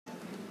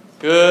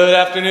Good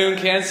afternoon,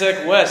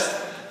 CanSecWest.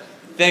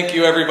 Thank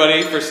you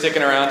everybody for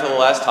sticking around till the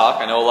last talk.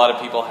 I know a lot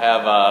of people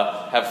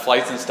have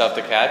flights and stuff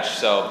to catch,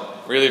 so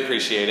really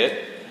appreciate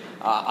it.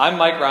 I'm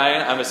Mike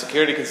Ryan. I'm a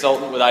security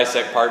consultant with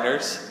ISEC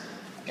Partners,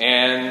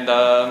 and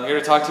I'm here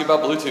to talk to you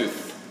about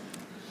Bluetooth.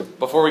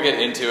 Before we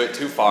get into it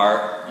too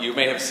far, you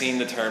may have seen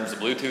the terms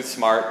Bluetooth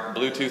Smart,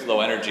 Bluetooth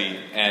Low Energy,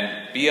 and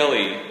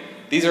BLE.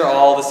 These are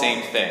all the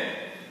same thing.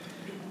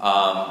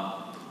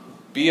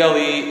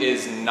 BLE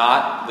is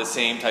not the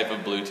same type of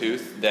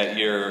Bluetooth that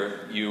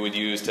you would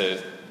use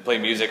to play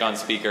music on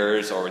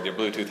speakers or with your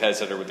Bluetooth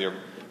headset or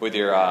with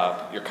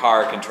your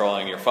car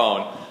controlling your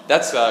phone.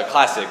 That's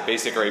classic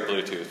basic rate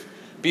Bluetooth.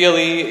 BLE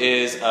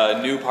is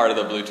a new part of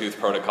the Bluetooth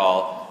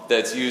protocol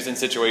that's used in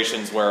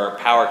situations where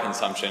power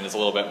consumption is a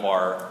little bit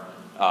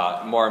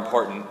more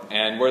important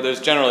and where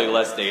there's generally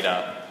less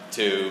data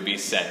to be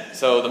sent.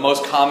 So the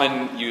most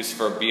common use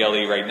for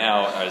BLE right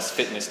now is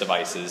fitness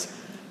devices.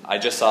 I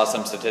just saw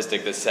some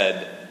statistic that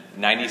said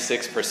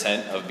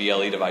 96% of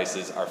BLE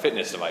devices are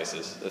fitness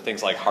devices.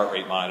 Things like heart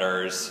rate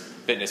monitors,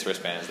 fitness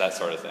wristbands, that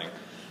sort of thing.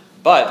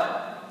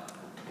 But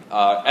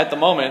at the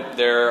moment,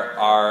 there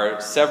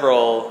are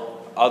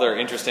several other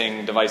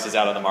interesting devices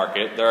out on the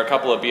market. There are a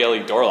couple of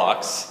BLE door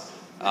locks,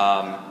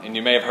 and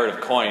you may have heard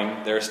of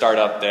Coin. They're a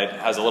startup that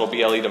has a little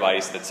BLE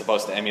device that's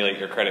supposed to emulate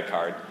your credit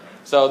card.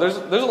 So there's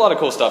a lot of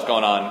cool stuff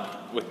going on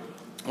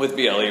with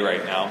BLE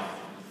right now.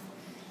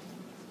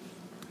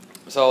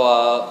 So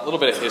a little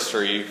bit of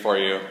history for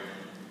you.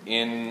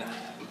 In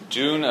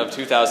June of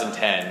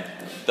 2010,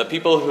 the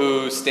people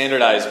who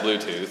standardized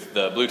Bluetooth,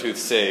 the Bluetooth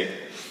SIG,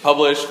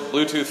 published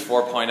Bluetooth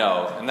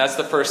 4.0, and that's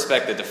the first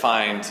spec that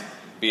defined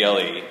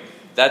BLE.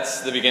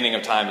 That's the beginning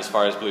of time as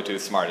far as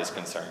Bluetooth Smart is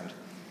concerned.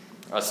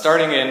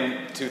 Starting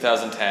in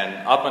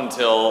 2010, up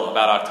until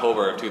about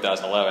October of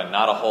 2011,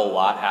 not a whole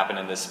lot happened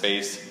in this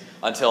space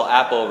until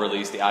Apple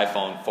released the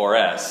iPhone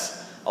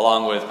 4S,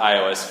 along with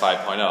iOS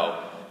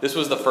 5.0. This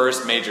was the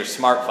first major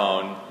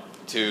smartphone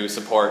to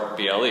support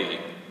BLE.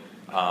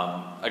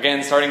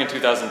 Again, starting in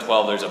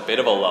 2012, there's a bit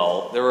of a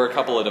lull. There were a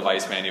couple of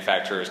device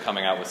manufacturers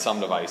coming out with some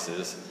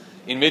devices.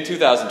 In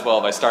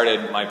mid-2012, I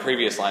started my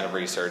previous line of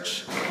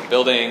research,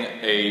 building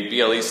a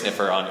BLE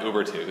sniffer on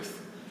Ubertooth.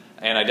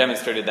 And I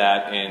demonstrated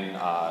that in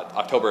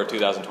October of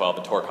 2012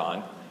 at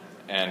TorCon,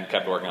 and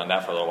kept working on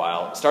that for a little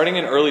while. Starting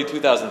in early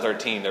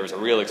 2013, there was a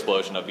real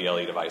explosion of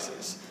BLE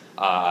devices.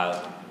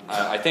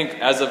 I think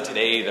as of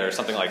today, there are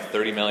something like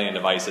 30 million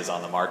devices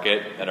on the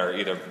market that are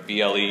either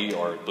BLE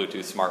or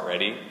Bluetooth Smart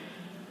ready.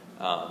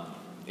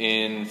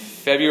 In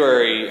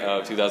February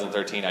of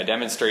 2013, I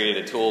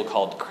demonstrated a tool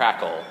called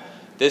Crackle.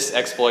 This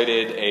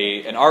exploited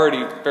an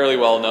already fairly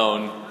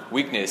well-known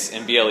weakness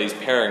in BLE's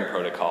pairing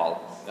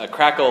protocol.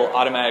 Crackle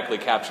automatically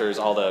captures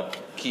all the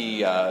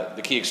key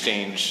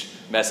exchange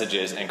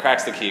messages and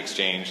cracks the key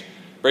exchange,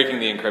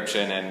 breaking the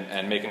encryption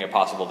and making it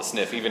possible to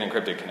sniff even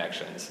encrypted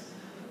connections.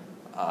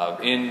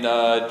 In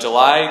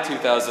July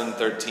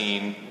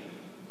 2013,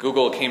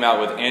 Google came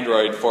out with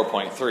Android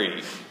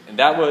 4.3, and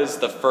that was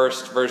the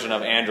first version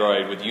of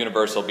Android with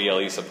universal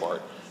BLE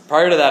support.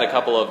 Prior to that, a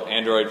couple of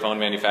Android phone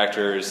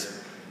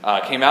manufacturers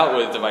came out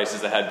with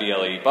devices that had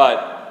BLE,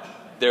 but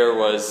there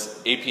was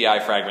API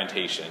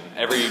fragmentation.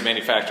 Every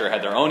manufacturer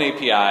had their own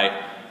API,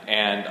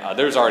 and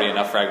there's already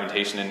enough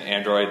fragmentation in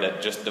Android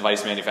that just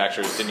device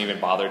manufacturers didn't even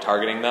bother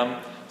targeting them.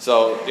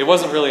 So it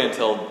wasn't really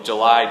until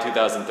July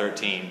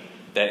 2013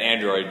 that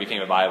Android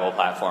became a viable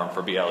platform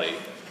for BLE.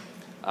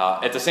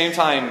 At the same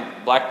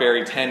time,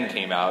 BlackBerry 10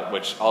 came out,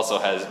 which also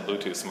has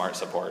Bluetooth Smart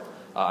support.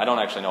 I don't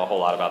actually know a whole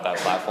lot about that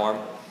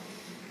platform.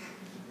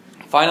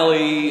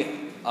 Finally,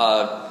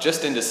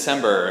 just in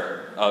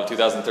December of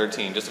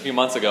 2013, just a few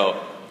months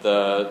ago,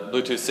 the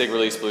Bluetooth SIG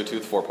released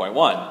Bluetooth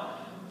 4.1.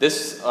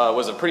 This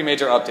was a pretty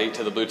major update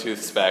to the Bluetooth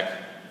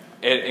spec.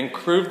 It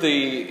improved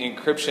the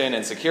encryption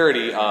and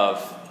security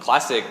of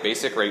classic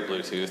basic rate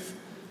Bluetooth,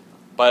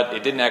 but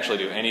it didn't actually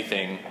do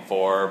anything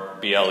for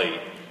BLE,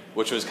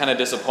 which was kind of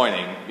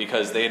disappointing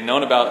because they had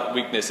known about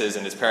weaknesses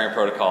in its pairing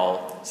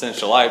protocol since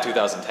July of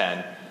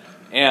 2010.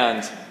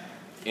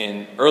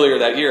 And earlier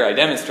that year, I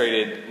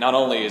demonstrated not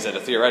only is it a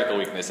theoretical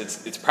weakness,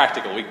 it's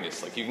practical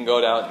weakness. Like you can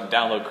go down and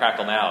download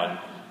Crackle now and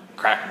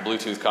crack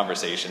Bluetooth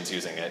conversations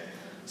using it.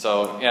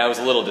 So yeah, it was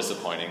a little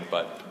disappointing,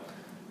 but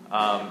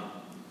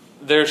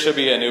there should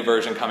be a new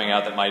version coming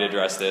out that might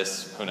address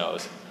this. Who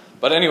knows?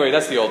 But anyway,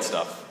 that's the old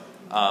stuff.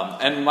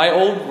 And my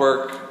old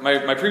work,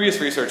 my previous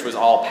research was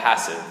all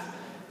passive.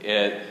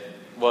 It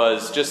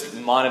was just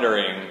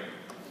monitoring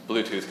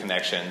Bluetooth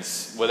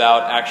connections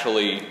without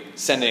actually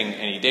sending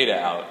any data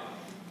out.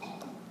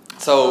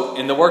 So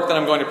in the work that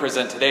I'm going to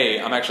present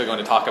today, I'm actually going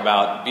to talk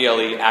about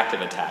BLE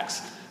active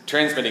attacks,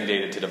 transmitting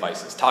data to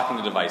devices, talking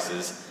to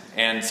devices,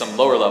 and some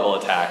lower level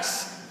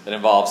attacks that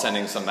involve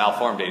sending some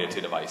malformed data to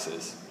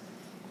devices.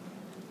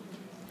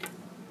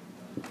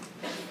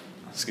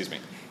 Excuse me.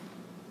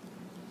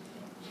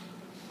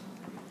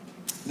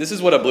 This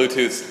is what a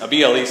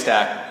BLE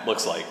stack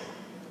looks like.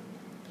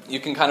 You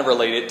can kind of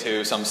relate it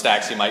to some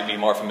stacks you might be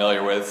more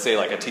familiar with, say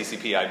like a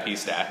TCP/IP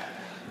stack.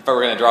 If I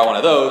were going to draw one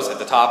of those, at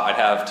the top I'd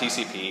have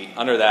TCP,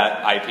 under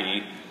that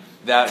IP,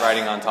 that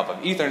riding on top of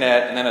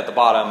Ethernet, and then at the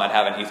bottom I'd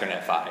have an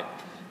Ethernet PHY.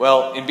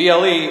 Well, in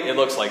BLE it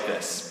looks like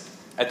this.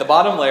 At the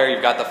bottom layer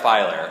you've got the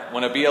PHY layer.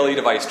 When a BLE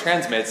device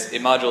transmits,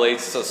 it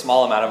modulates a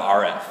small amount of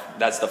RF.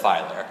 That's the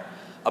PHY layer.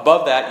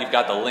 Above that you've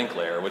got the link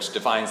layer, which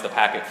defines the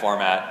packet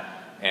format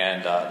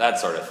and that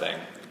sort of thing.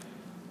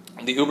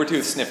 The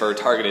Ubertooth sniffer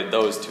targeted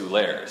those two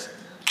layers.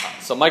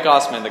 So Mike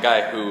Osman, the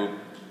guy who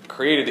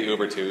created the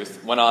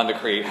Ubertooth, went on to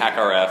create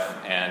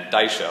HackRF and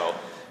Daisho,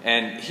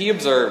 and he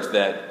observed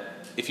that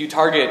if you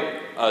target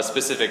a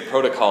specific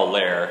protocol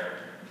layer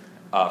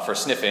for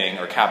sniffing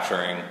or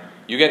capturing,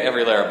 you get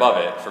every layer above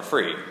it for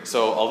free.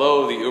 So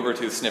although the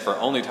Ubertooth sniffer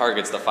only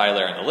targets the PHY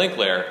layer and the link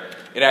layer,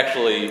 it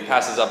actually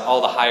passes up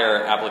all the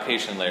higher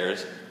application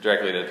layers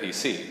directly to the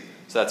PC.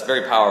 So that's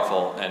very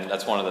powerful, and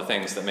that's one of the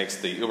things that makes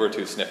the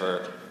Ubertooth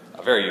sniffer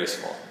very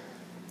useful.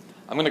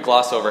 I'm going to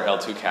gloss over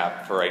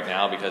L2CAP for right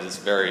now because it's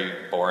very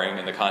boring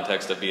in the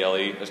context of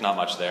BLE. There's not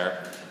much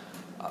there.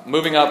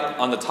 Moving up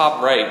on the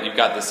top right, you've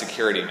got the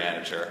security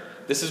manager.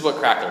 This is what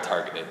Crackle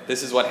targeted.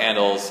 This is what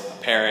handles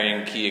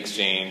pairing, key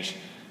exchange,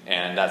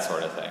 and that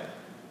sort of thing.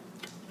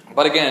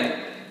 But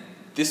again,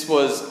 this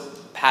was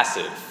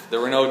passive. There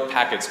were no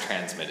packets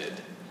transmitted.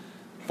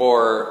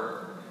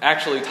 For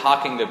actually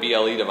talking to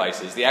BLE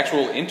devices, the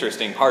actual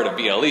interesting part of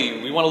BLE,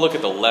 we want to look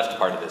at the left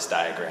part of this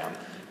diagram,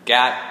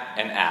 GAT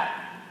and AT.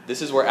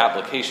 This is where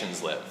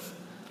applications live.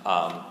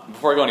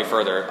 Before I go any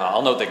further,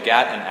 I'll note that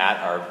GAT and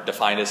AT are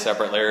defined as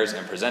separate layers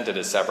and presented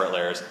as separate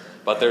layers,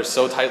 but they're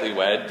so tightly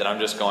wed that I'm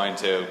just going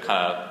to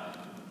kind of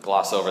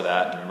gloss over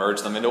that and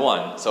merge them into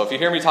one. So if you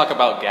hear me talk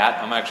about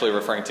GAT, I'm actually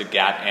referring to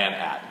GAT and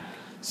AT.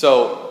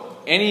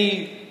 So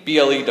any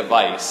BLE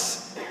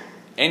device,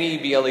 any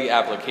BLE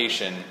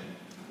application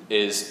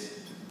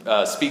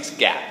speaks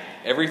GAT.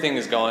 Everything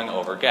is going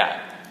over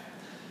GAT.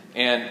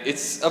 And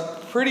it's a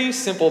pretty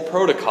simple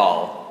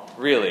protocol,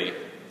 really.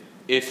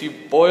 If you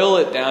boil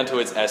it down to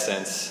its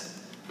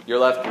essence, you're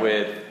left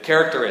with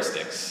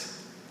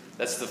characteristics.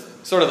 That's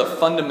sort of the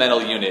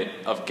fundamental unit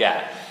of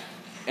GAT.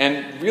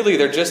 And really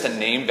they're just a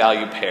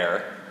name-value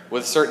pair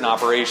with certain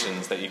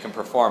operations that you can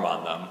perform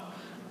on them.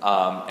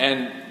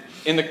 And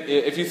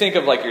if you think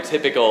of like your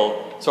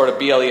typical sort of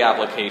BLE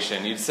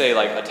application, you'd say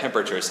like a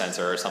temperature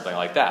sensor or something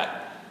like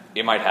that.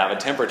 It might have a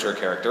temperature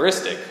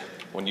characteristic.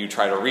 When you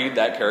try to read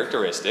that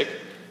characteristic,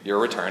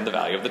 you'll return the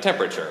value of the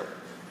temperature.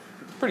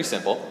 Pretty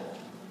simple.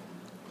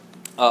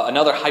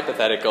 Another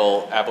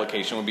hypothetical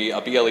application would be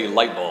a BLE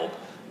light bulb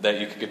that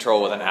you can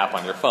control with an app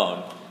on your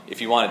phone.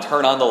 If you want to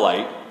turn on the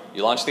light,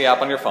 you launch the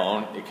app on your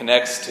phone, it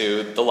connects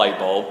to the light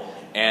bulb,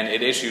 and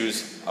it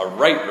issues a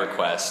write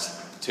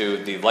request to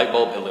the light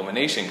bulb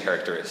illumination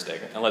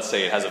characteristic. And let's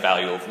say it has a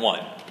value of 1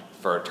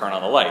 for turn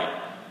on the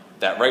light.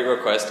 That write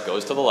request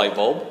goes to the light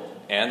bulb,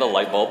 and the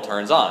light bulb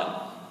turns on.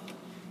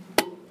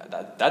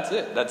 That's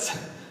it.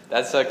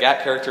 That's a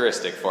GAT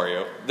characteristic for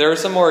you. There are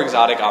some more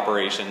exotic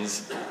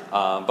operations,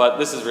 but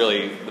this is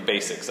really the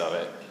basics of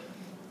it.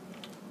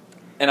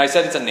 And I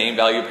said it's a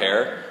name-value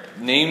pair.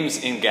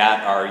 Names in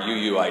GAT are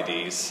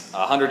UUIDs,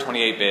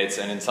 128 bits,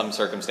 and in some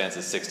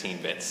circumstances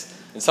 16 bits.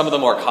 And some of the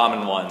more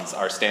common ones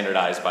are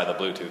standardized by the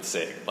Bluetooth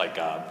SIG, like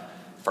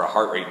for a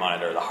heart rate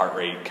monitor, the heart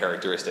rate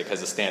characteristic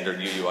has a standard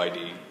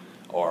UUID,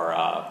 or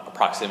a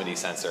proximity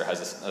sensor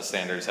has a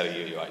standard set of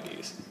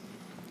UUIDs.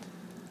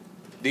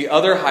 The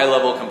other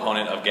high-level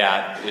component of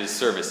GAT is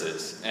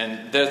services,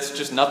 and that's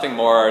just nothing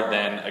more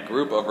than a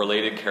group of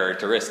related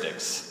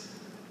characteristics.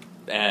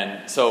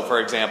 And so, for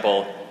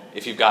example,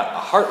 if you've got a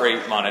heart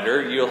rate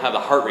monitor, you'll have the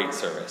heart rate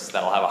service.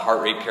 That'll have a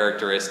heart rate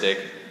characteristic,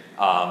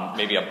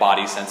 maybe a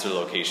body sensor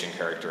location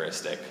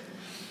characteristic.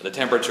 The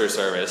temperature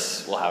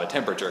service will have a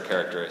temperature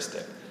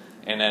characteristic.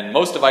 And then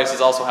most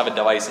devices also have a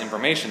device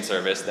information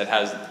service that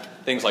has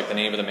things like the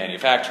name of the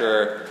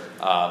manufacturer,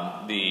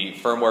 the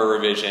firmware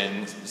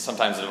revision,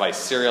 sometimes the device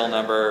serial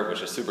number,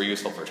 which is super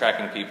useful for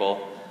tracking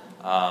people,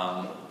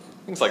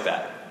 things like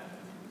that.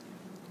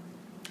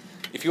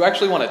 If you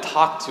actually want to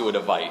talk to a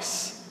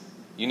device,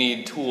 you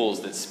need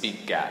tools that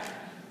speak GAT.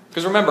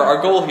 Because remember,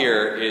 our goal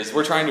here is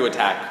we're trying to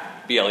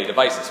attack BLE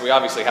devices, so we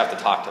obviously have to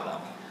talk to them.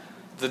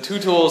 The two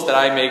tools that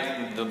I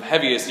make the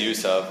heaviest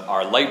use of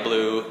are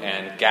LightBlue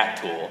and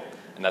GATTool.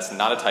 And that's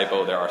not a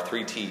typo, there are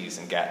 3 T's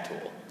in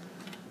GATTool.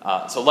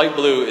 So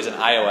LightBlue is an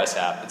iOS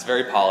app. It's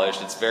very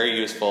polished, it's very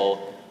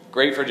useful,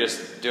 great for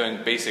just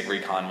doing basic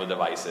recon with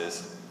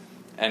devices.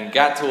 And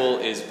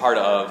GATTool is part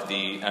of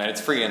and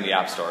it's free in the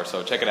App Store,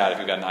 so check it out if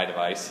you've got an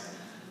iDevice.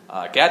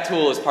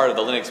 GATTool is part of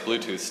the Linux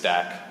Bluetooth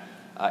stack.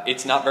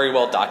 It's not very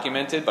well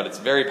documented, but it's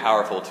a very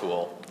powerful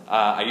tool.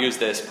 I use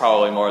this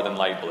probably more than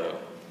LightBlue,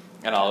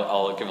 and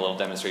I'll give a little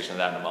demonstration of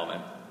that in a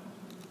moment.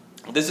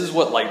 This is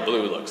what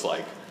LightBlue looks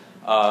like.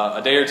 A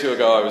day or two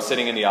ago, I was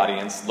sitting in the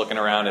audience looking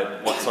around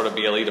at what sort of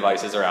BLE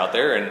devices are out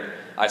there, and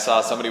I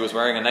saw somebody was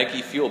wearing a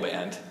Nike Fuel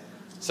Band.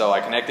 So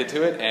I connected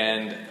to it,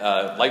 and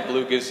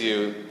LightBlue gives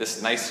you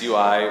this nice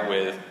UI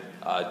with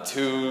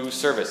 2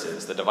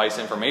 services, the device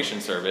information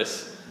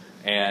service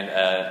and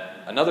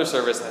another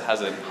service that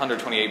has a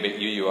 128-bit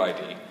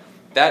UUID.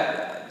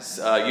 That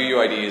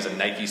UUID is a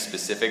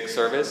Nike-specific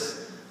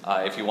service.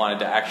 If you wanted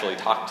to actually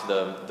talk to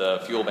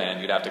the fuel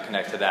band, you'd have to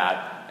connect to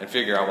that and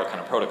figure out what kind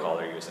of protocol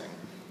they're using.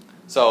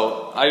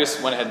 So I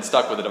just went ahead and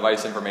stuck with the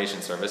device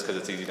information service because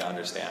it's easy to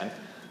understand.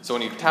 So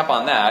when you tap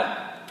on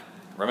that,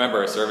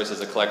 remember a service is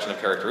a collection of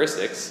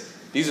characteristics.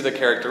 These are the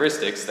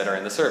characteristics that are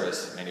in the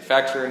service.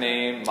 Manufacturer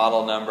name,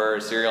 model number,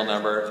 serial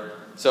number.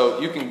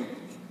 So you can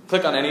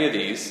click on any of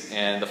these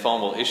and the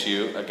phone will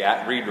issue a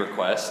GATT read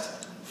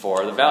request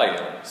for the value.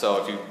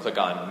 So if you click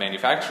on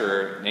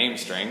manufacturer name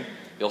string,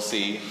 you'll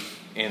see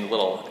in the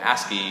little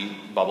ASCII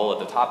bubble at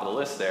the top of the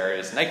list there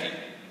is Nike.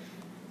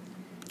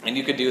 And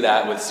you could do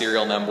that with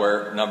serial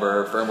number,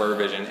 firmware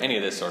revision, any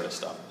of this sort of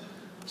stuff.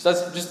 So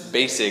that's just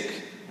basic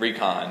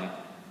recon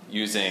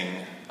using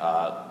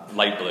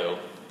light blue.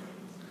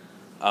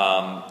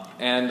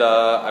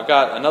 I've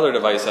got another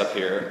device up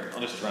here. I'll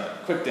just run a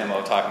quick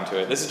demo talking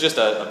to it. This is just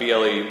a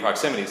BLE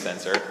proximity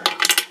sensor.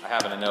 I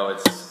happen to know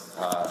it's,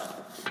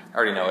 I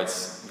already know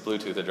its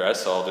Bluetooth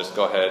address, so I'll just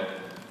go ahead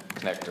and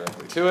connect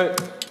directly to it.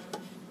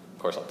 Of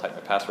course, I'll type my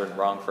password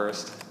wrong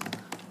first.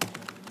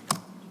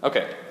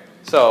 Okay,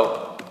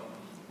 so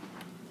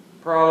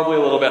probably a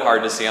little bit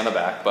hard to see on the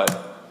back,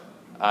 but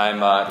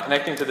I'm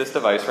connecting to this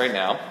device right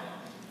now.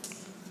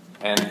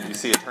 And you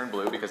see it turn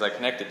blue because I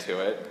connected to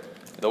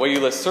it. The way you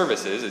list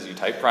services is you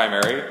type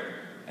primary,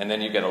 and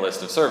then you get a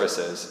list of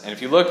services. And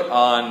if you look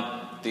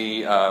on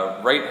the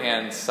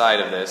right-hand side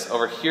of this,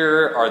 over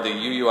here are the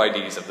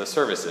UUIDs of the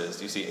services.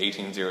 You see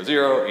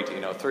 1800,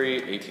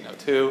 1803,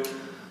 1802.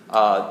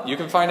 You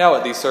can find out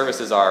what these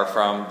services are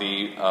from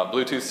the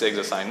Bluetooth SIGs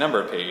assigned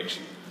number page.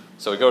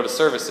 So we go to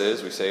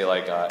services, we say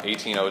like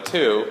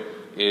 1802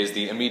 is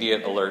the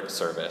immediate alert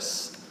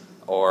service.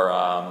 Or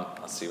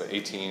let's see what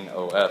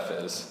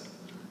 18OF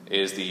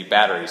is the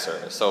battery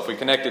service. So if we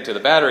connect it to the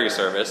battery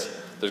service,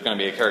 there's going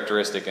to be a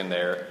characteristic in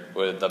there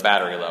with the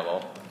battery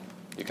level.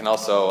 You can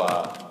also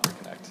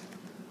reconnect.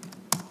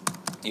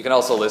 You can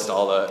also list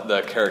all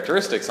the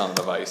characteristics on the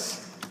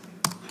device.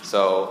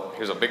 So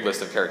here's a big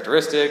list of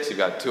characteristics. You've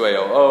got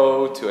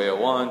 2A00,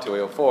 2A01,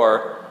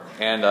 2A04,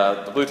 and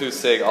the Bluetooth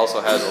SIG also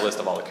has a list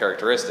of all the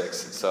characteristics.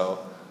 So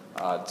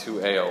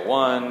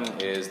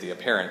 2A01 is the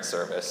apparent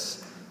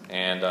service,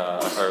 and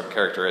or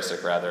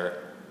characteristic rather.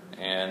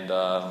 And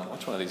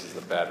which one of these is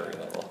the battery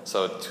level?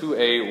 So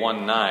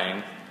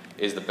 2A19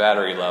 is the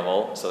battery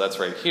level, so that's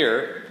right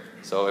here.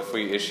 So if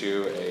we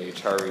issue a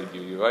char read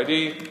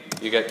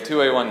UUID, you get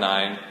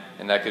 2A19,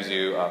 and that gives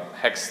you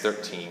hex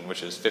 13,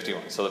 which is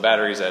 51. So the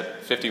battery's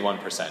at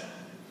 51%.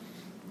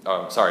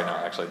 Oh, sorry, no,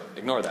 actually,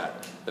 ignore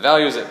that. The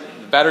battery's at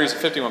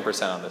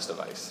 51% on this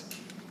device.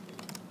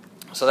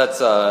 So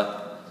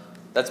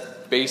that's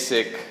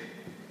basic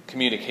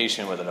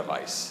communication with a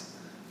device.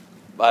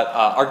 But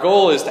our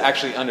goal is to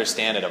actually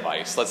understand a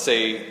device. Let's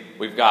say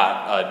we've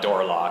got a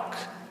door lock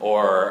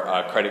or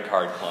a credit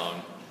card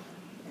clone.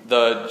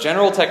 The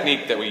general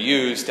technique that we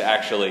use to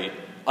actually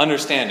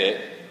understand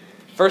it,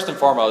 first and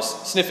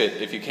foremost, sniff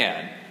it if you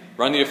can.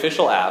 Run the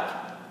official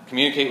app,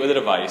 communicate with a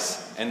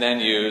device, and then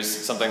use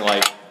something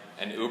like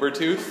an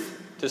Ubertooth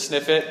to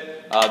sniff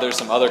it. There's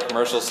some other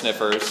commercial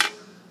sniffers.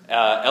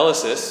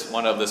 Elysis,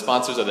 one of the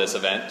sponsors of this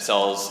event,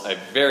 sells a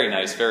very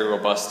nice, very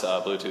robust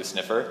Bluetooth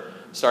sniffer,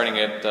 starting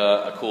at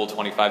a cool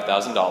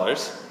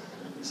 $25,000.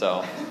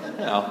 So,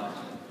 you know,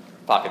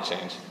 pocket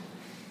change.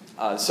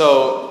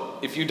 So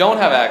if you don't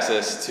have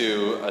access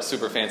to a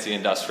super fancy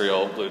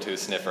industrial Bluetooth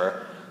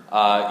sniffer,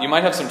 you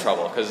might have some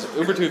trouble because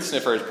Ubertooth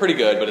sniffer is pretty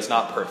good, but it's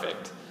not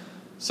perfect.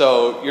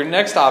 So your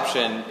next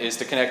option is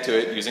to connect to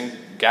it using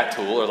GATT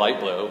tool or light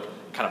blue,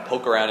 kind of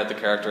poke around at the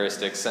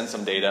characteristics, send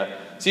some data,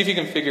 see if you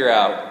can figure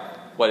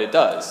out what it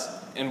does.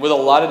 And with a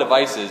lot of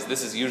devices,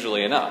 this is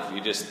usually enough.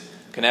 You just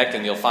connect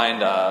and you'll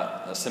find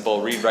a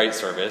simple read-write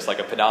service, like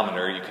a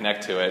pedometer. You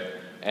connect to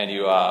it and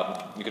you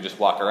can just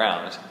walk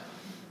around.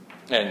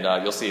 And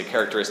you'll see a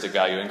characteristic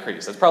value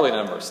increase. That's probably a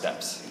number of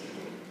steps.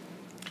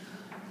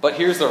 But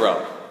here's the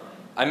rub.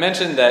 I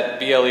mentioned that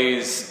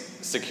BLE's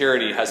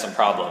security has some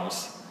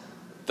problems.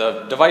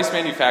 The device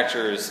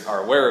manufacturers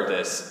are aware of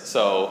this,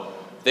 so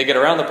they get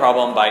around the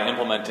problem by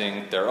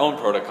implementing their own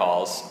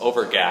protocols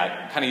over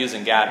GATT, kind of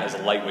using GATT as a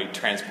lightweight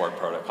transport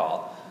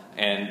protocol.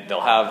 And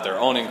they'll have their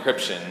own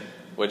encryption,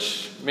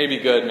 which may be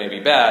good, may be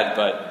bad,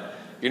 but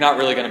you're not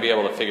really going to be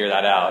able to figure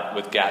that out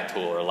with GATT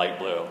tool or light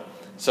blue.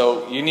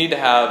 So you need to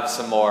have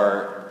some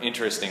more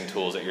interesting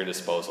tools at your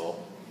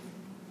disposal.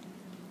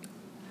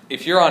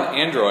 If you're on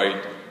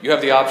Android, you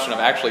have the option of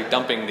actually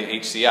dumping the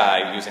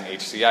HCI using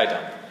HCI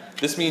dump.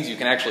 This means you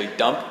can actually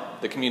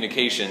dump the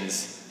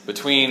communications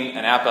between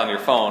an app on your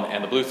phone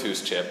and the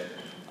Bluetooth chip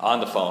on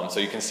the phone, so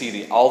you can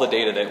see all the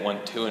data that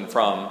went to and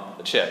from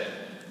the chip.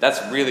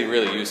 That's really,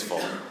 really useful.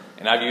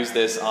 And I've used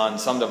this on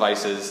some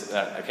devices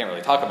that I can't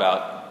really talk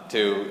about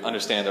to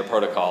understand their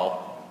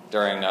protocol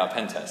during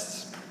pen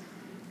tests.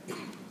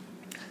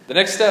 The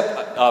next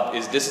step up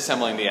is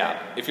disassembling the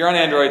app. If you're on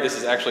Android, this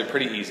is actually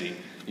pretty easy.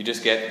 You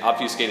just get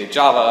obfuscated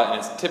Java, and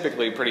it's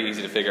typically pretty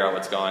easy to figure out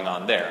what's going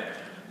on there.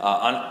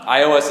 On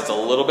iOS, it's a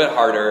little bit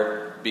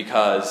harder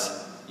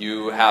because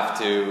you have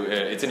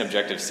to, it's in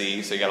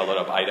Objective-C, so you gotta load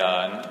up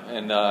IDA,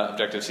 and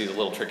Objective-C is a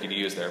little tricky to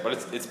use there,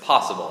 but it's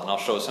possible, and I'll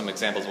show some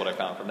examples of what I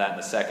found from that in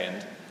a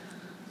second.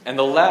 And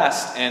the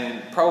last,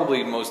 and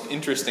probably most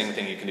interesting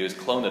thing you can do is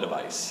clone the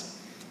device.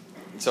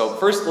 So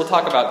first, we'll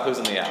talk about who's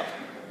in the app.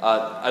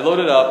 I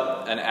loaded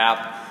up an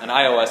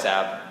iOS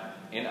app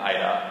in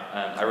IDA,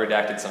 and I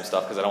redacted some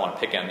stuff because I don't want to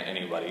pick on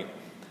anybody.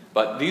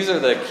 But these are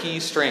the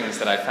key strings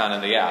that I found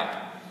in the app.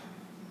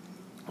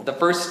 The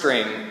first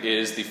string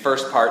is the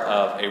first part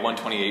of a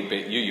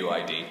 128-bit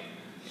UUID.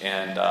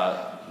 And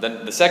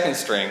then the second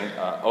string,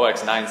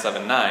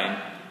 OX979,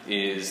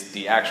 is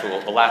the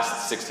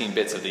last 16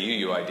 bits of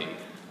the UUID.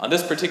 On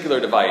this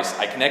particular device,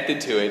 I connected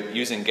to it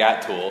using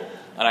GAT tool,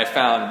 and I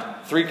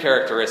found 3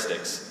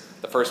 characteristics.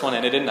 The first one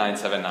ended in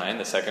 979,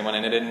 the second one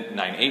ended in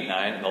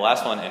 989, and the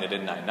last one ended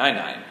in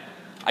 999.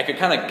 I could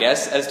kind of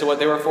guess as to what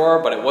they were for,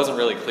 but it wasn't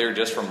really clear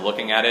just from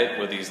looking at it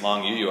with these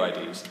long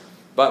UUIDs.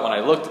 But when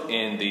I looked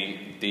in the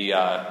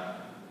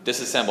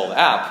disassembled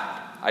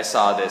app, I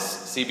saw this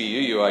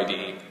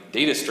CBUUID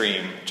data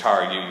stream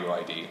char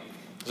UUID.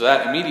 So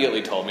that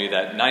immediately told me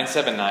that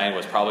 979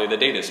 was probably the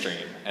data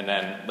stream, and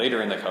then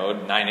later in the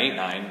code,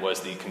 989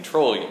 was the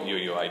control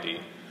UUID.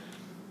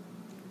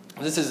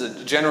 This is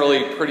a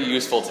generally pretty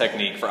useful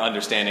technique for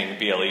understanding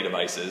BLE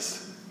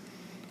devices.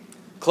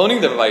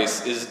 Cloning the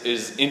device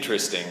is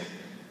interesting.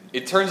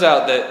 It turns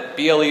out that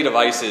BLE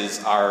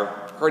devices are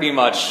pretty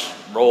much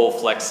role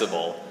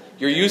flexible.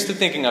 You're used to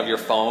thinking of your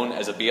phone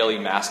as a BLE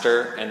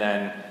master and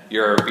then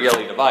your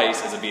BLE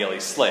device as a BLE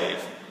slave,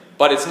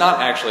 but it's not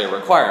actually a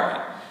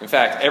requirement. In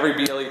fact, every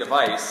BLE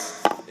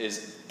device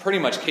is pretty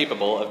much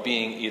capable of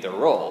being either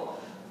role.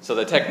 So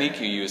the technique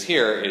you use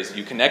here is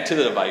you connect to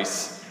the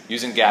device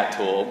using GAT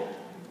tool,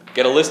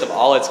 get a list of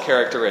all its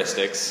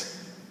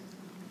characteristics,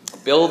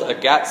 build a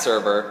GAT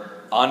server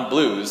on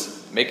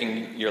Blues,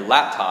 making your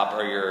laptop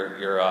or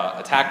your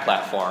attack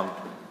platform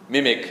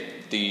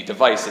mimic the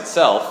device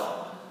itself,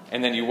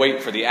 and then you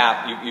wait for the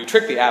app, you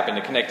trick the app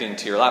into connecting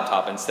to your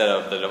laptop instead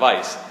of the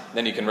device.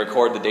 Then you can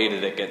record the data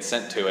that gets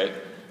sent to it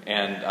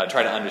and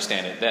try to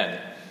understand it then.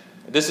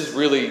 This is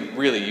really,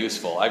 really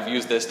useful. I've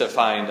used this to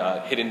find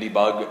hidden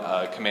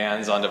debug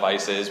commands on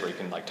devices where you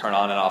can like turn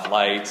on and off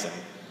lights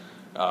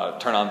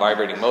and turn on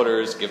vibrating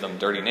motors, give them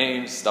dirty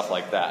names, stuff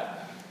like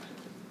that.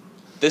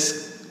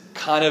 This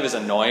kind of is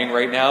annoying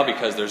right now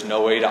because there's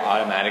no way to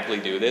automatically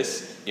do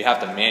this. You have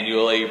to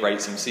manually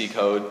write some C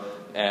code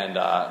and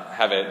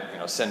have it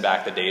send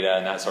back the data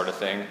and that sort of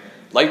thing.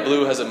 Light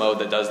Blue has a mode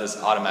that does this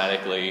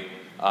automatically,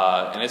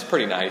 and it's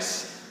pretty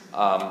nice.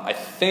 I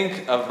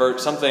think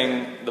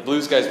something the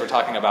Blues guys were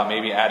talking about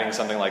maybe adding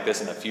something like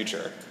this in the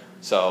future.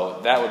 So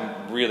that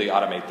would really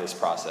automate this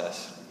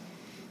process.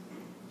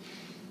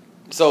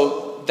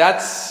 So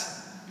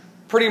that's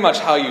pretty much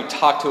how you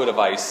talk to a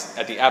device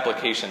at the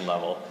application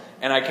level.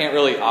 And I can't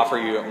really offer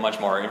you much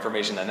more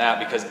information than that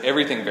because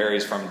everything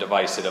varies from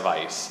device to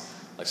device.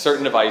 Like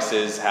certain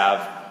devices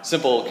have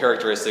simple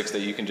characteristics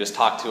that you can just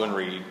talk to and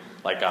read,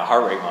 like a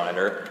heart rate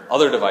monitor.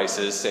 Other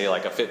devices, say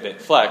like a Fitbit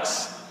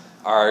Flex,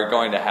 are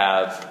going to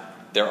have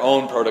their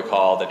own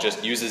protocol that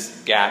just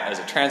uses GAT as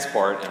a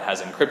transport and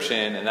has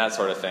encryption and that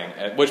sort of thing,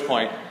 at which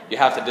point you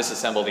have to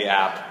disassemble the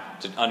app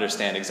to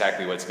understand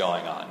exactly what's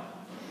going on.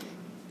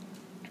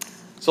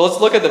 So let's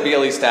look at the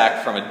BLE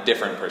stack from a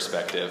different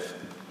perspective.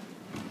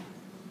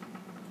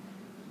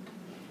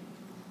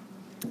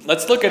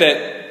 Let's look at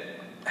it,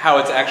 how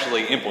it's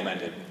actually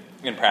implemented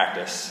in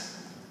practice.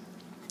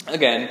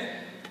 Again,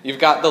 you've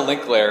got the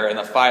link layer and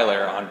the file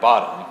layer on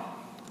bottom.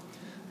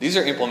 These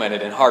are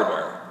implemented in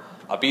hardware.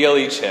 A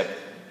BLE chip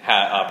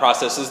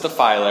processes the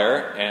file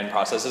layer and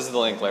processes the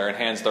link layer and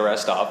hands the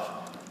rest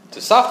off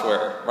to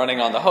software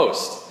running on the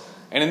host.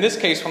 And in this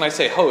case, when I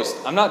say host,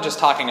 I'm not just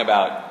talking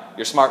about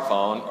your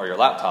smartphone or your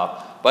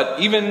laptop, but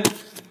even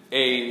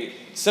a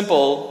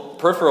simple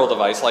peripheral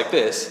device like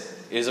this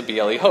is a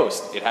BLE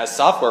host. It has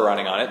software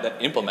running on it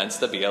that implements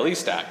the BLE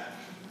stack.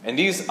 And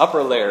these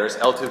upper layers,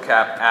 L2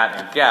 cap,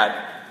 AT, and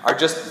GAT, are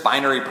just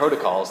binary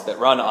protocols that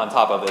run on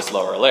top of this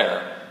lower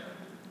layer.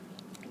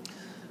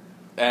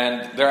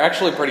 And they're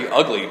actually pretty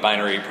ugly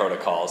binary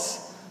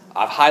protocols.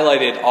 I've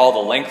highlighted all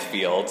the length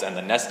fields and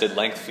the nested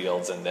length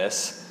fields in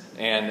this,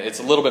 and it's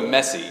a little bit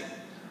messy.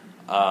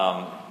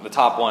 The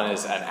top one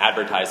is an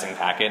advertising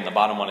packet, and the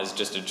bottom one is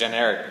just a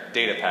generic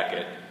data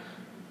packet.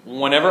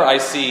 Whenever I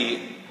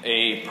see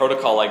a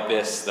protocol like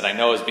this that I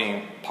know is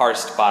being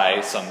parsed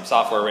by some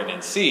software written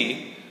in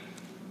C,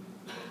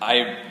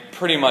 I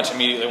pretty much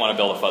immediately want to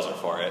build a fuzzer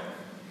for it.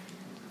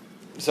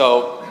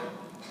 So,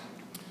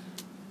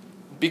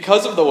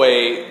 because of the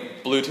way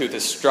Bluetooth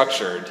is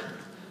structured,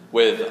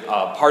 with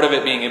part of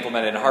it being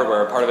implemented in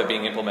hardware, part of it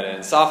being implemented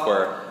in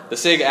software, the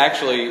SIG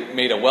actually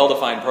made a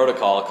well-defined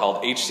protocol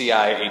called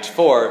HCI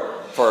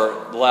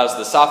H4 allows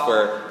the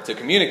software to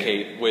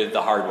communicate with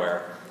the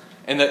hardware.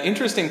 And the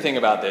interesting thing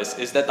about this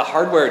is that the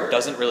hardware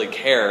doesn't really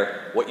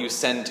care what you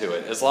send to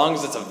it, as long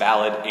as it's a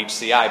valid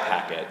HCI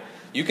packet.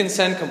 You can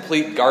send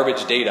complete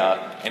garbage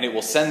data, and it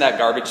will send that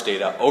garbage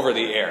data over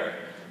the air.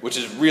 which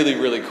is really,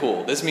 really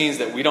cool. This means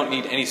that we don't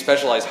need any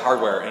specialized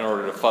hardware in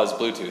order to fuzz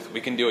Bluetooth.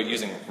 We can do it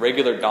using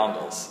regular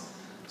dongles.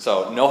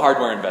 So no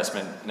hardware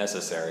investment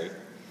necessary.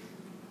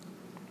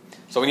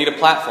 So we need a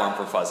platform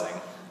for fuzzing.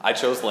 I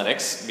chose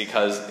Linux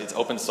because it's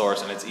open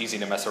source and it's easy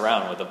to mess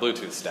around with the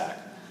Bluetooth stack.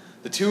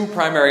 The two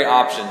primary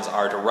options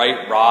are to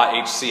write raw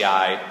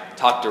HCI,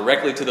 talk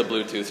directly to the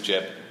Bluetooth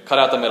chip, cut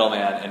out the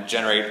middleman, and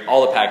generate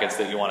all the packets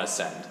that you want to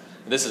send.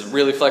 This is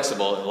really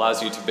flexible. It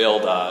allows you to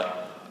build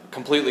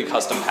completely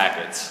custom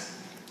packets.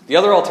 The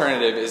other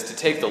alternative is to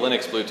take the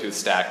Linux Bluetooth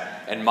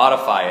stack and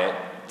modify it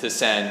to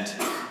send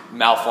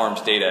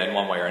malformed data in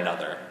one way or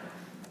another.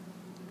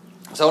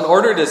 So in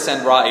order to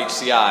send raw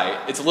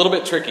HCI, it's a little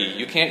bit tricky.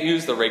 You can't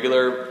use the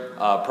regular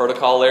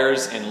protocol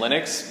layers in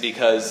Linux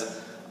because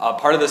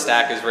part of the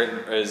stack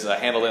is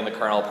handled in the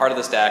kernel, part of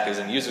the stack is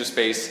in user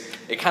space.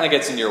 It kind of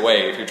gets in your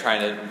way if you're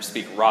trying to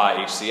speak raw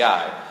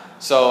HCI.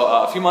 So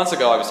a few months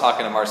ago I was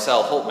talking to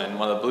Marcel Holtman,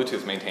 one of the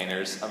Bluetooth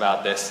maintainers,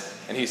 about this,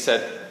 and he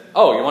said,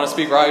 "Oh, you want to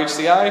speak raw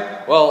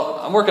HCI? Well,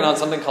 I'm working on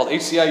something called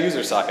HCI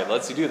user socket,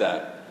 lets you do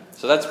that."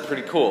 So that's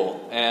pretty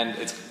cool, and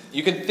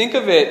you can think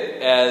of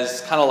it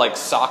as kind of like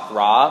sock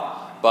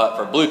raw, but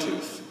for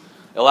Bluetooth.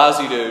 It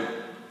allows you to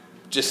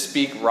just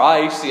speak raw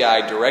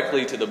HCI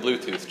directly to the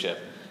Bluetooth chip.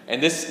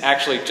 And this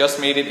actually just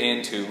made it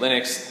into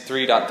Linux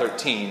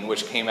 3.13,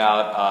 which came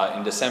out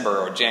in December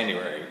or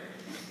January.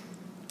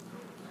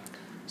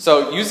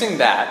 So using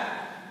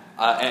that,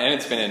 and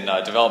it's been in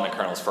development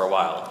kernels for a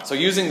while. So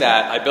using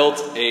that, I built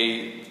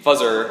a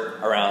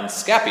fuzzer around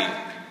Scapy.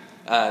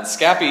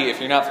 Scapy, if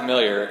you're not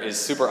familiar, is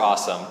super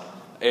awesome.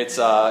 It's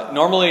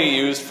normally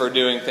used for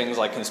doing things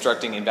like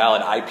constructing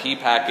invalid IP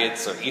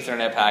packets or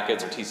Ethernet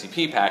packets or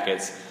TCP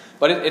packets,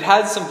 but it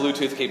has some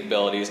Bluetooth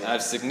capabilities, and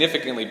I've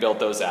significantly built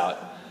those out.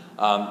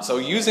 So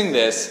using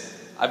this,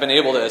 I've been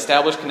able to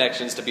establish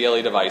connections to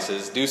BLE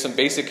devices, do some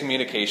basic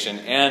communication,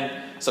 and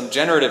some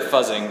generative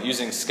fuzzing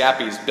using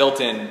Scapy's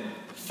built-in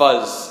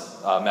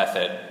fuzz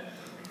method.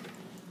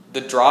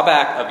 The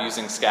drawback of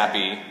using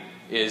Scapy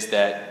is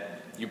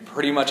that you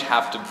pretty much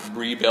have to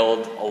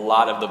rebuild a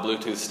lot of the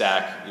Bluetooth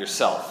stack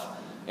yourself,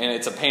 and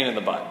it's a pain in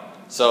the butt.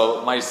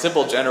 So my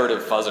simple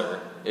generative fuzzer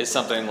is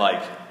something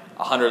like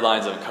 100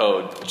 lines of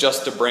code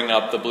just to bring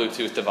up the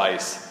Bluetooth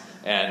device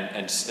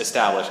and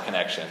establish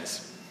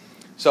connections.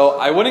 So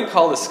I wouldn't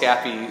call the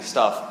Scapy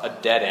stuff a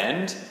dead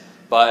end,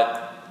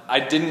 but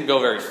I didn't go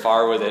very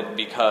far with it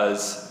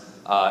because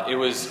it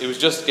was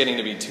just getting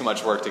to be too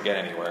much work to get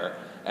anywhere.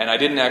 And I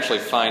didn't actually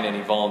find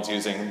any vulns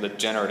using the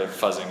generative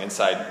fuzzing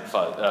inside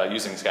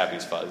using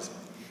Scapy's fuzz.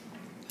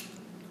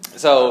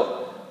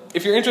 So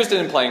if you're interested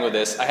in playing with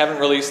this, I haven't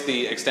released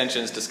the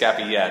extensions to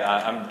Scapy yet.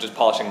 I'm just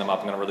polishing them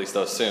up. I'm going to release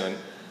those soon.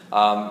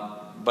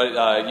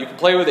 But you can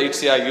play with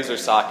HCI user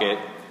socket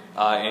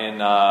in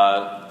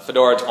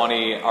Fedora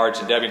 20, Arch,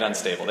 and Debian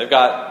Unstable. They've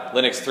got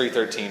Linux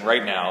 3.13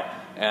 right now,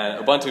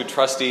 and Ubuntu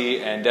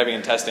Trusty and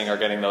Debian Testing are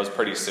getting those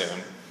pretty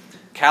soon.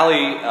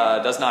 Kali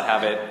does not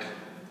have it,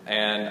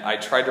 and I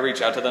tried to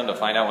reach out to them to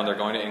find out when they're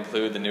going to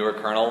include the newer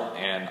kernel,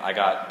 and I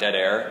got dead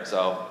air,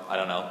 so I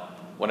don't know.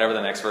 Whenever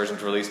the next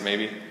version's released,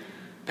 maybe.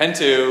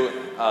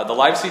 Pen2, the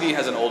live CD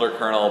has an older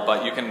kernel,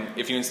 but you can,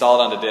 if you install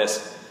it onto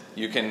disk,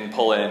 you can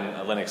pull in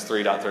a Linux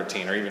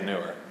 3.13 or even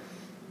newer.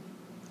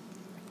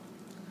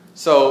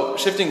 So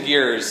shifting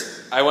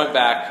gears, I went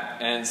back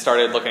and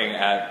started looking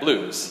at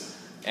Blues.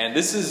 And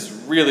this is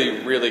really,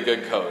 really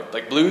good code.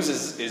 Like Blues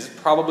is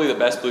probably the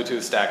best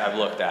Bluetooth stack I've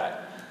looked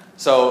at.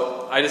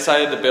 So I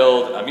decided to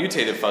build a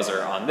mutative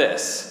fuzzer on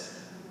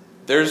this.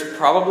 There's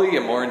probably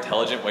a more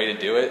intelligent way to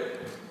do it,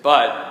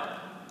 but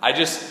I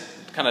just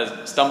kind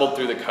of stumbled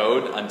through the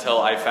code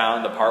until I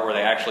found the part where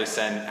they actually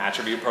send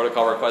attribute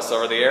protocol requests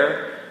over the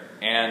air,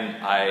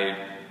 and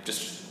I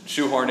just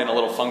shoehorned in a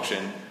little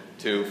function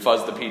to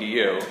fuzz the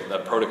PDU, the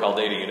protocol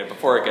data unit,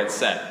 before it gets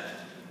sent.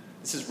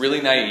 This is really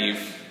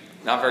naive,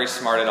 not very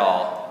smart at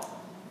all,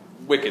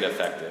 wicked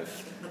effective.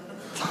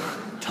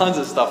 Tons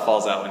of stuff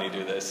falls out when you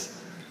do this.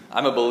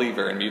 I'm a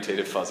believer in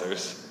mutative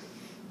fuzzers.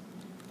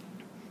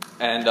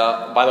 And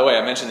by the way,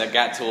 I mentioned that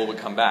GAT tool would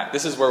come back.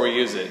 This is where we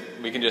use it.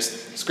 We can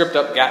just script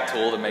up GAT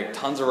tool to make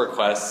tons of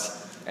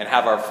requests and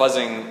have our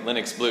fuzzing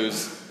Linux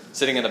Blues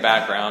sitting in the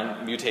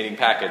background, mutating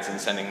packets and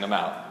sending them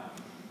out.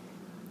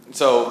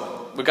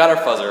 So we got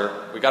our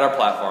fuzzer, we got our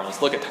platform.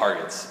 Let's look at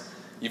targets.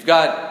 You've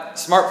got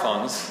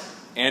smartphones,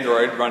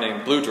 Android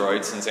running Blue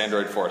Droid since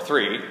Android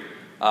 4.3.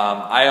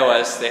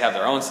 iOS, they have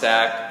their own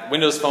stack.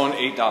 Windows Phone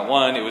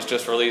 8.1, it was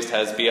just released,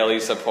 has BLE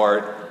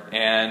support,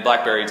 and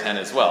BlackBerry 10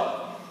 as well.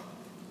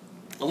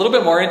 A little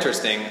bit more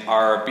interesting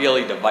are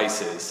BLE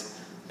devices.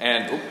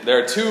 And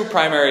there are two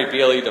primary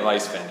BLE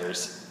device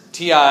vendors,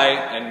 TI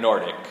and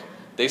Nordic.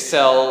 They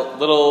sell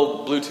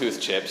little Bluetooth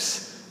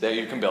chips that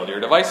you can build your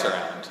device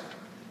around.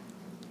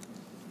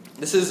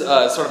 This is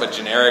sort of a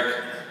generic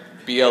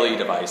BLE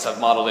device. I've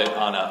modeled it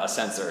on a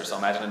sensor, so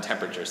imagine a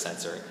temperature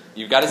sensor.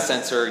 You've got a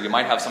sensor, you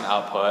might have some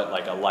output,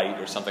 like a light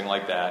or something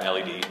like that,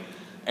 LED.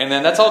 And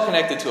then that's all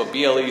connected to a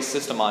BLE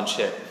system on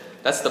chip.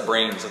 That's the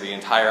brains of the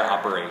entire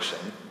operation.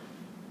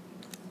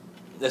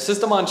 The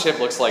system on chip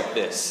looks like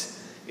this.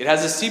 It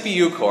has a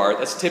CPU core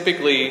that's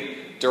typically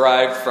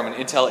derived from an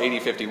Intel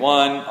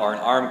 8051 or an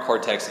ARM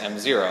Cortex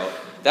M0.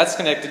 That's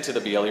connected to the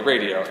BLE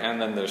radio,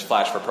 and then there's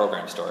flash for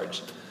program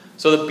storage.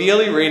 So the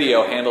BLE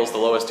radio handles the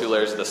lowest two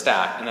layers of the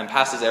stack and then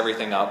passes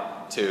everything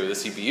up to the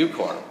CPU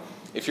core.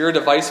 If you're a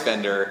device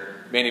vendor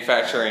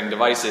manufacturing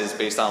devices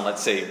based on,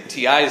 let's say,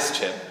 TI's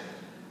chip,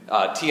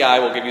 TI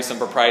will give you some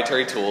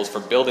proprietary tools for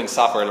building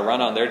software to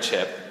run on their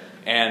chip,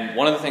 and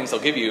one of the things they'll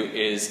give you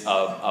is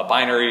a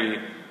binary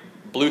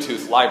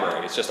Bluetooth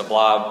library. It's just a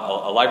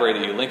blob, a library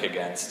that you link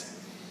against.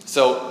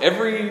 So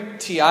every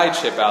TI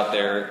chip out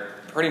there,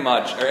 pretty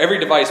much, or every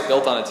device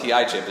built on a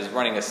TI chip is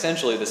running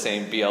essentially the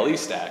same BLE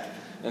stack,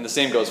 and the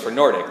same goes for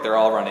Nordic. They're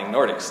all running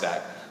Nordic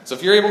stack. So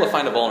if you're able to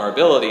find a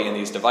vulnerability in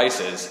these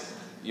devices,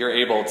 you're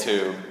able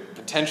to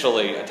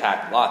potentially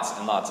attack lots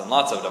and lots and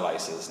lots of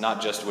devices,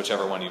 not just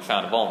whichever one you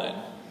found a vuln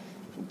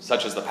in,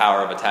 such as the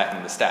power of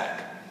attacking the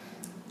stack.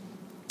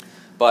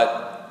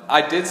 But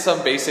I did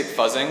some basic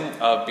fuzzing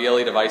of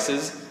BLE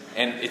devices,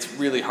 and it's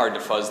really hard to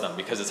fuzz them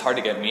because it's hard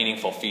to get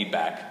meaningful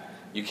feedback.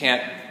 You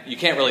can't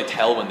really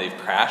tell when they've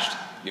crashed.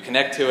 You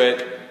connect to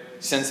it,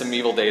 send some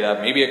evil data,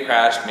 maybe it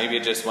crashed, maybe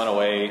it just went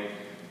away.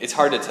 It's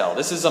hard to tell.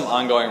 This is some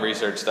ongoing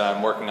research that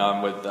I'm working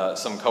on with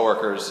some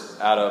coworkers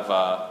out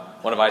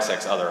of one of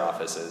ISEC's other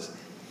offices.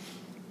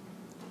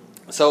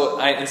 So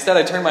instead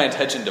I turned my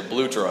attention to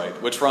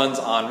BlueDroid, which runs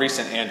on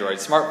recent Android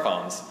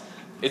smartphones.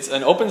 It's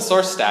an open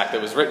source stack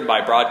that was written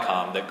by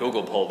Broadcom that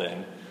Google pulled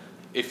in.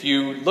 If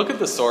you look at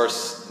the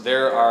source,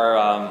 there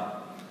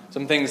are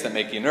some things that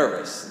make you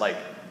nervous, like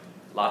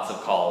lots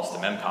of calls to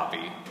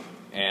memcopy,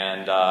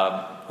 and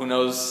who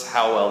knows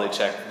how well they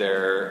check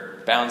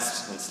their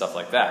bounds and stuff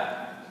like that.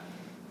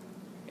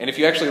 And if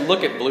you actually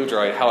look at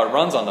BlueDroid, how it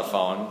runs on the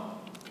phone,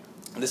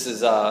 this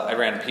is, I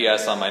ran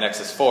PS on my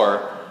Nexus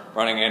 4,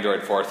 running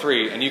Android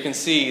 4.3, and you can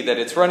see that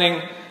it's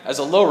running as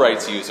a low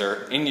rights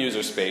user in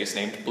user space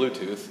named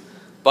Bluetooth,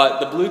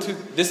 but the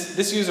Bluetooth,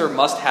 this user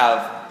must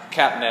have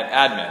CapNet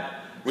admin,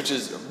 which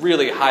is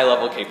really high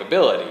level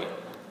capability.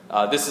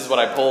 This is what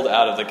I pulled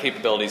out of the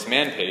capabilities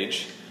man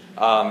page.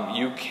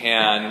 You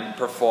can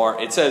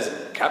perform, it says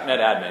CapNet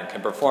admin can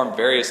perform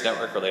various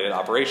network related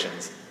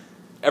operations.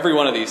 Every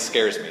one of these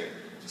scares me.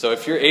 So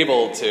if you're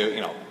able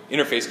to,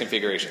 interface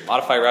configuration,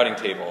 modify routing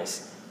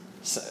tables,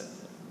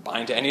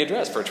 bind to any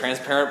address for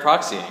transparent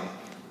proxying,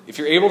 if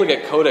you're able to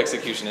get code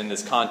execution in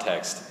this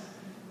context,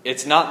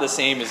 it's not the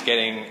same as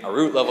getting a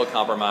root level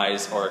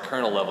compromise or a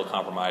kernel level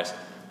compromise,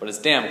 but it's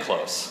damn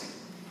close.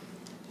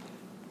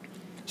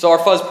 So our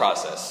fuzz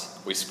process,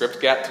 we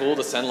script GAT tool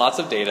to send lots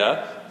of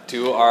data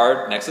to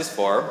our Nexus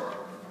 4,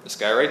 this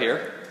guy right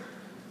here.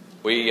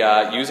 We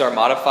use our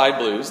modified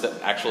blues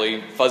that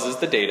actually fuzzes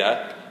the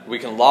data. We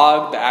can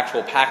log the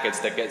actual packets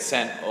that get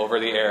sent over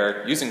the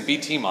air using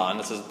BTMon.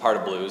 This is part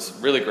of blues,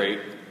 really great.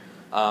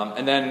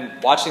 And then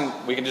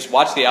we can just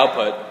watch the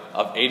output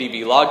of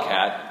ADB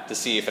logcat to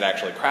see if it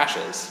actually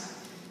crashes.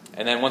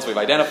 And then once we've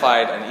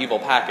identified an evil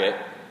packet,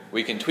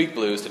 we can tweak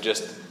blues to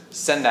just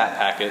send that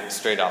packet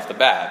straight off the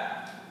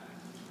bat.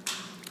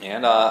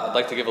 And I'd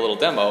like to give a little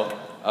demo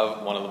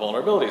of one of the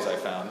vulnerabilities I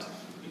found.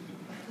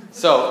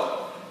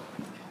 So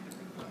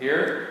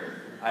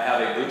here I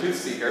have a Bluetooth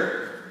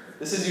speaker.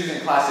 This is using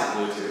classic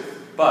Bluetooth,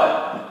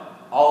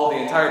 but the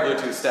entire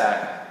Bluetooth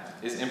stack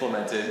is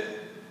implemented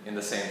in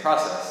the same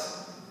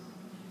process.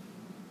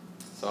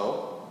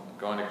 So I'm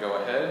going to go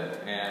ahead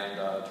and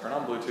turn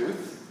on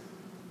Bluetooth.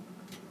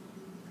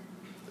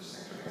 This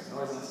thing's making some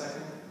noise in a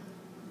second.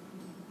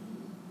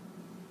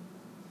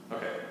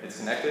 Okay, it's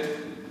connected.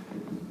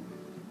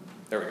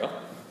 There we go.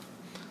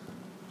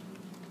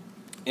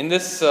 In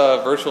this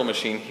virtual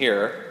machine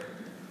here,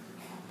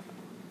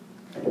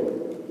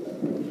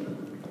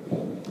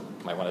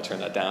 might want to turn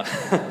that down.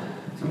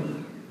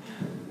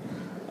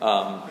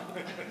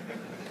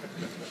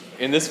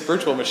 In this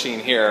virtual machine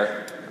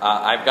here,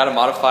 I've got a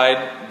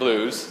modified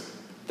blues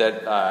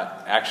that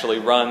actually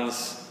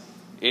runs.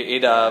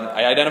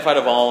 I identified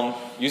a vuln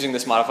using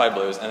this modified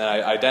blues, and then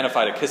I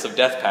identified a kiss of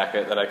death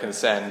packet that I can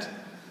send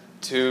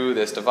to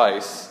this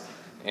device.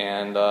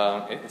 And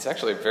it's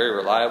actually very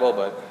reliable,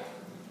 but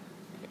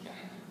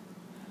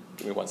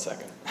give me 1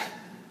 second.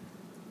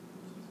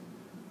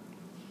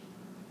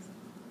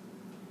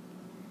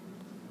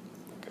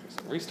 Okay,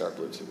 so restart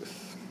Bluetooth.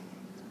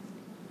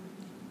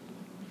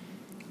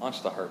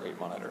 Launch the heart rate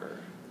monitor.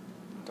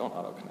 Don't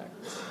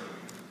auto-connect.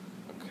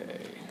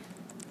 Okay.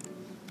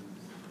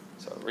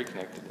 So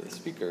reconnected to the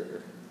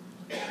speaker.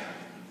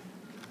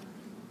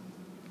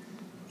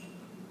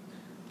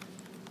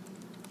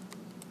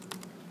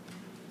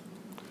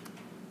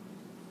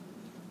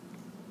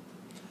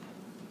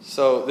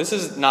 So this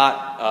is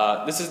not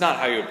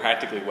how you would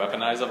practically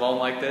weaponize a vuln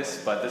like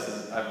this, but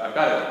I've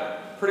got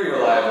it pretty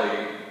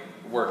reliably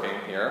working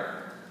here.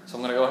 So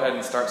I'm going to go ahead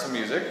and start some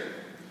music.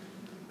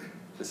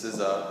 This is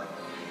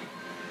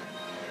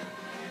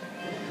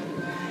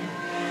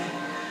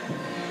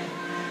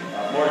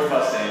Lord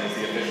Fuzzing is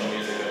the official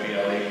music of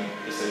BLE,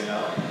 just so you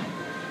know.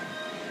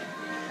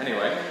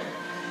 Anyway,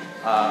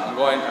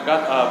 I've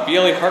got a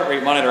BLE heart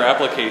rate monitor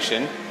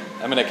application.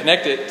 I'm going to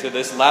connect it to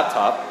this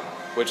laptop,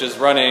 which is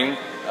running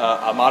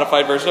a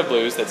modified version of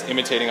Blues that's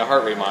imitating a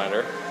heart rate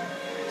monitor.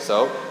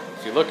 So,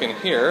 if you look in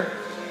here,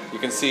 you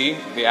can see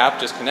the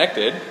app just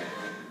connected.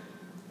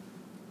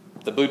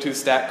 The Bluetooth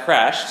stack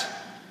crashed,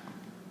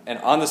 and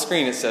on the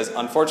screen it says,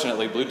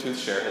 unfortunately,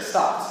 Bluetooth share has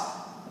stopped.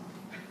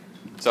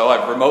 So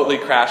I've remotely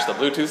crashed the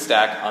Bluetooth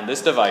stack on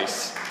this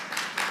device.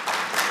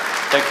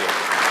 Thank you.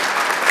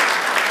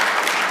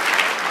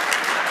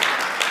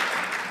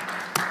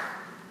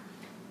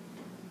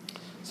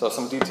 So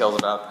some details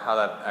about how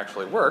that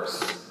actually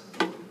works.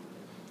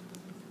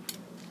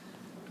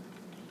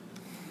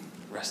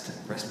 Rest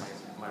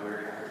my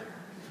weary heart.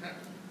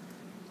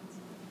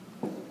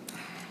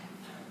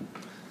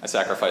 I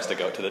sacrificed a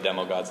goat to the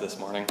demo gods this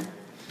morning.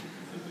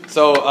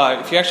 So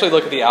if you actually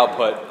look at the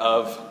output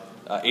of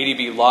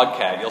ADB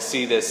logcat, you'll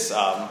see this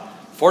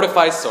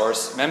fortify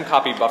source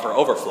memcopy buffer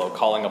overflow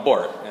calling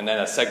abort, and then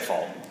a seg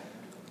fault.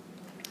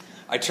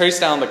 I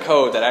traced down the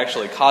code that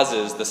actually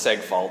causes the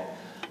seg fault.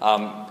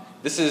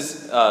 This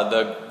is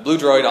the Blue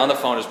Droid on the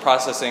phone is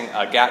processing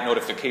a GAT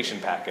notification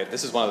packet.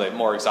 This is one of the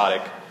more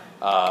exotic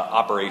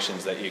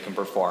operations that you can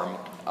perform.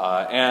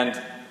 And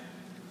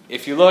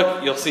if you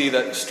look, you'll see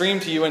that stream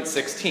to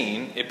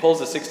uint16, it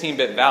pulls a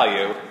 16-bit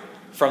value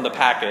from the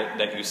packet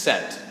that you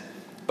sent.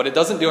 But it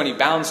doesn't do any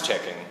bounds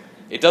checking.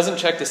 It doesn't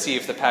check to see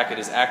if the packet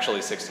is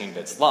actually 16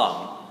 bits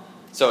long.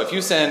 So if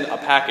you send a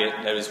packet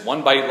that is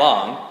 1 byte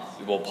long,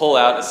 it will pull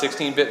out a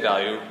 16-bit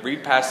value,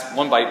 read past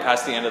 1 byte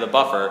past the end of the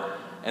buffer,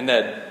 and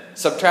then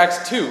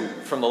subtracts 2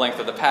 from the length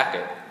of the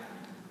packet.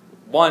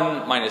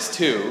 1 minus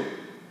 2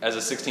 as a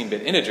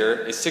 16-bit integer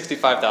is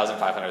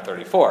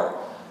 65,534.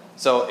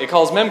 So it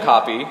calls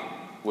memcopy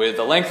with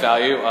a length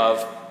value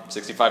of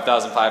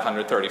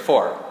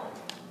 65,534.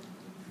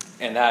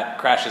 And that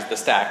crashes the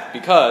stack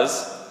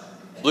because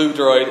Blue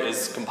Droid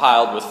is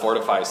compiled with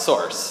fortify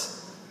source.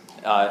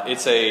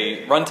 It's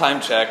a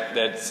runtime check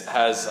that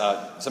has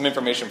some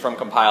information from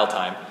compile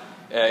time.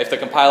 If the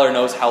compiler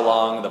knows how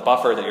long the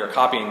buffer that you're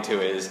copying to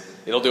is,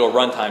 it'll do a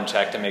runtime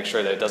check to make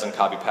sure that it doesn't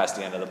copy past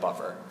the end of the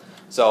buffer.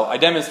 So I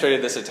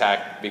demonstrated this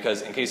attack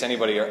because in case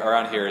anybody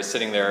around here is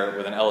sitting there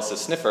with an Ellis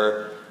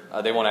sniffer,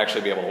 they won't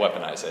actually be able to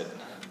weaponize it.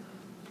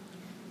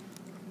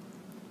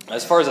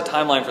 As far as the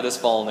timeline for this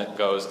vuln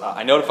goes,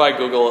 I notified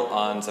Google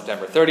on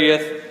September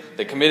 30th,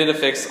 they committed a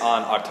fix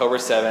on October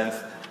 7th,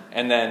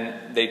 and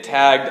then they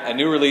tagged a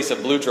new release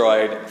of Blue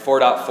Droid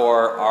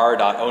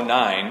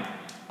 4.4r.09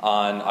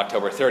 on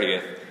October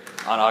 30th.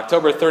 On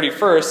October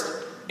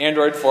 31st,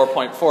 Android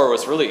 4.4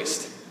 was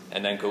released,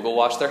 and then Google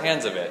washed their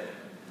hands of it.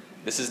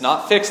 This is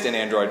not fixed in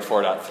Android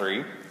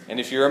 4.3, and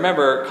if you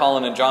remember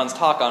Colin and John's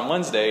talk on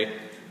Wednesday,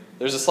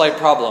 there's a slight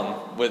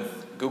problem with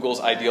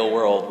Google's ideal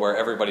world where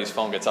everybody's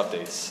phone gets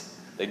updates.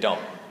 They don't.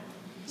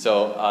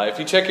 So if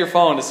you check your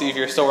phone to see if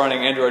you're still running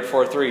Android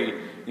 4.3,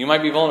 you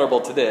might be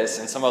vulnerable to this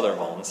and some other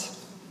vulns.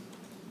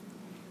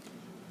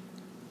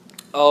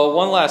 Oh,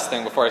 one last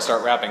thing before I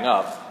start wrapping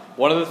up.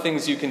 One of the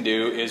things you can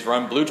do is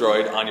run Blue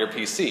Droid on your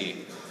PC.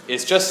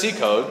 It's just C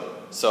code,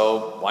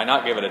 so why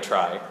not give it a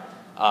try?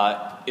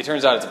 It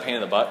turns out it's a pain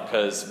in the butt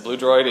because Blue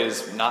Droid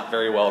is not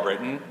very well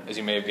written, as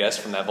you may have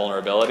guessed from that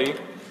vulnerability.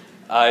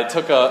 It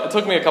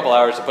took me a couple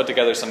hours to put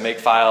together some make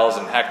files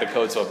and hack the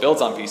code so it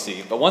builds on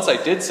PC. But once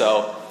I did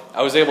so,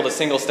 I was able to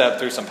single step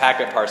through some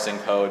packet parsing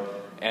code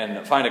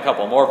and find a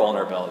couple more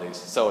vulnerabilities.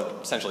 So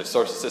essentially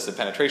source-assisted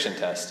penetration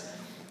test.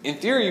 In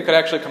theory, you could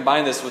actually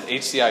combine this with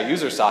HCI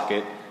user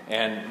socket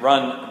and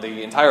run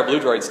the entire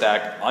Blue Droid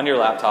stack on your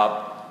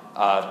laptop,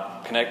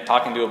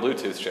 talking to a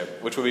Bluetooth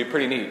chip, which would be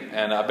pretty neat.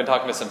 And I've been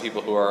talking to some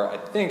people who I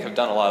think have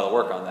done a lot of the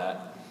work on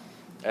that.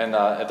 And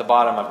at the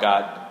bottom, I've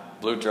got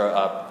Blue Droid,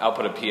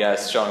 output of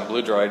PS showing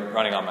Blue Droid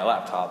running on my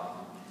laptop.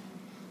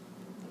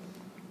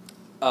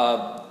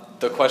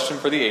 The question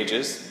for the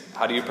ages,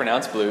 how do you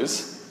pronounce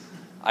blues?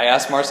 I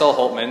asked Marcel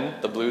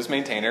Holtman, the blues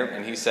maintainer,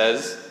 and he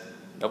says,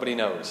 nobody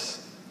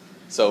knows.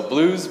 So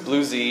blues,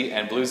 blue Z,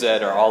 and blue Z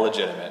are all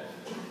legitimate.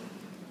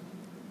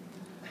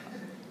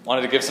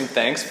 Wanted to give some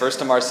thanks first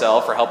to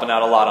Marcel for helping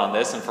out a lot on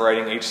this and for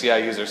writing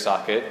HCI user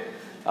socket.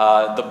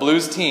 The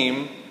blues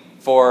team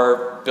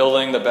for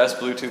building the best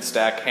Bluetooth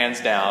stack hands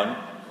down.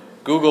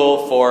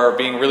 Google for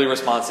being really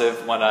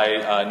responsive when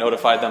I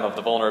notified them of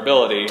the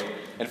vulnerability.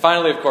 And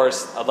finally, of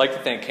course, I'd like to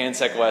thank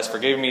CanSecWest for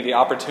giving me the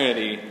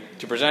opportunity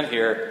to present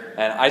here,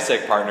 and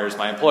ISEC Partners,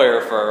 my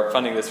employer, for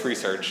funding this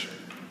research.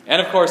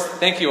 And of course,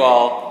 thank you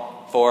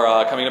all for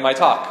coming to my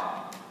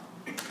talk.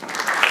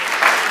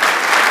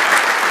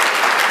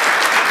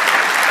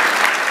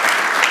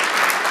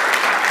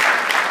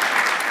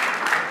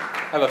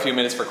 I have a few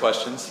minutes for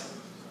questions.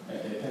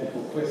 Okay,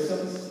 technical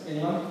questions,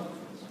 anyone?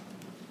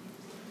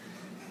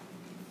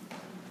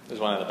 There's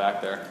one in the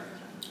back there.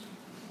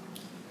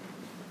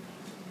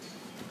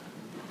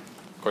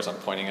 Of course, I'm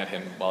pointing at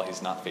him while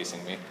he's not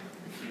facing me.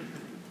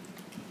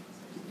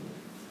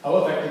 How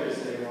effective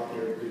is turning off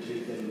your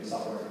Bluetooth in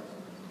software?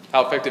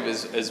 How effective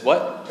is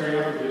what? Turning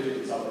off your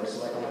Bluetooth in software.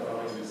 So like on my phone,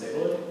 I can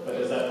disable it, but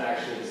does that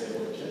actually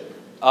disable the chip?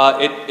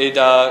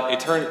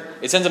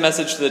 It sends a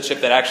message to the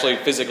chip that actually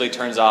physically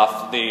turns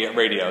off the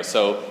radio,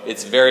 so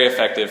it's very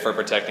effective for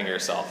protecting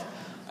yourself.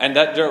 And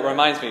that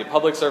reminds me,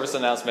 public service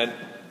announcement,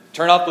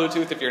 turn off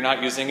Bluetooth if you're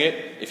not using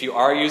it. If you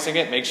are using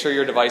it, make sure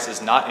your device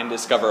is not in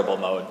discoverable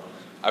mode.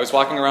 I was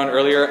walking around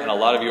earlier and a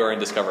lot of you are in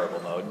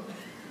discoverable mode.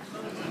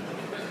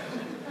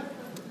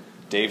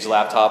 Dave's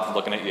laptop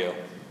looking at you.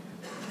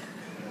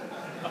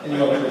 Any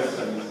other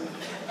questions?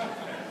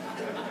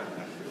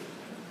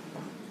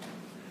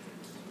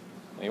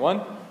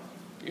 Anyone?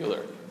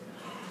 Bueller.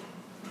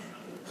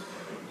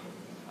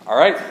 All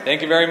right,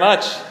 thank you very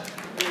much.